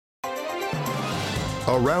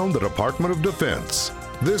around the Department of Defense.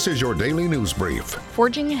 This is your daily news brief.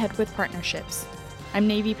 Forging ahead with partnerships. I'm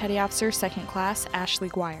Navy Petty Officer 2nd Class Ashley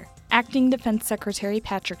Guire. Acting Defense Secretary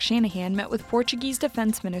Patrick Shanahan met with Portuguese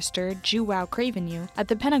Defense Minister João Cravinho at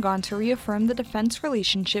the Pentagon to reaffirm the defense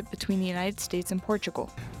relationship between the United States and Portugal.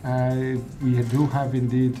 We do have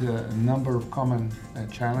indeed a number of common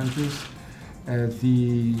challenges.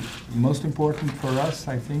 The most important for us,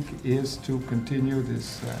 I think, is to continue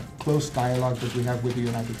this close dialogue that we have with the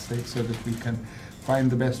United States so that we can find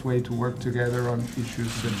the best way to work together on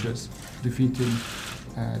issues such as defeating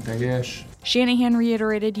Daesh. Shanahan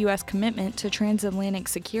reiterated U.S. commitment to transatlantic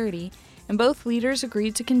security, and both leaders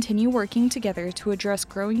agreed to continue working together to address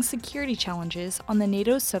growing security challenges on the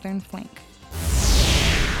NATO's southern flank.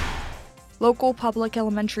 Local public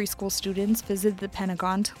elementary school students visited the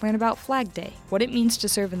Pentagon to learn about Flag Day, what it means to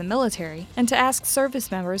serve in the military, and to ask service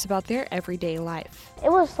members about their everyday life.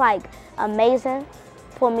 It was amazing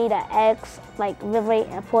for me to ask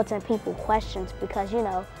really important people questions because,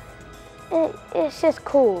 it's just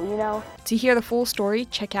cool, To hear the full story,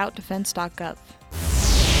 check out defense.gov.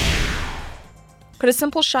 Could a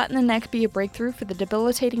simple shot in the neck be a breakthrough for the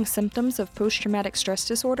debilitating symptoms of post-traumatic stress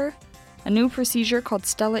disorder? A new procedure called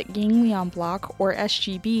stellate ganglion block, or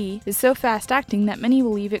SGB, is so fast-acting that many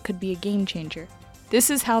believe it could be a game changer.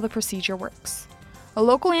 This is how the procedure works. A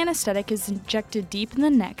local anesthetic is injected deep in the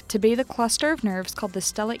neck to bathe a cluster of nerves called the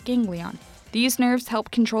stellate ganglion. These nerves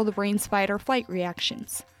help control the brain's fight or flight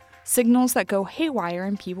reactions, signals that go haywire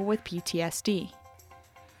in people with PTSD.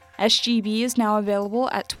 SGB is now available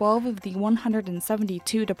at 12 of the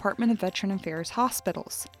 172 Department of Veteran Affairs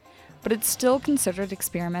hospitals, but it's still considered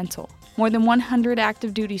experimental. More than 100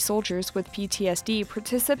 active duty soldiers with PTSD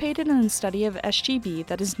participated in a study of SGB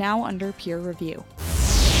that is now under peer review.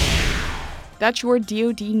 That's your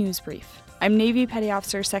DoD News Brief. I'm Navy Petty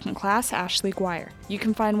Officer 2nd Class Ashley Guire. You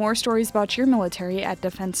can find more stories about your military at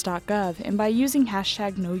defense.gov and by using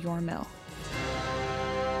 #KnowYourMil.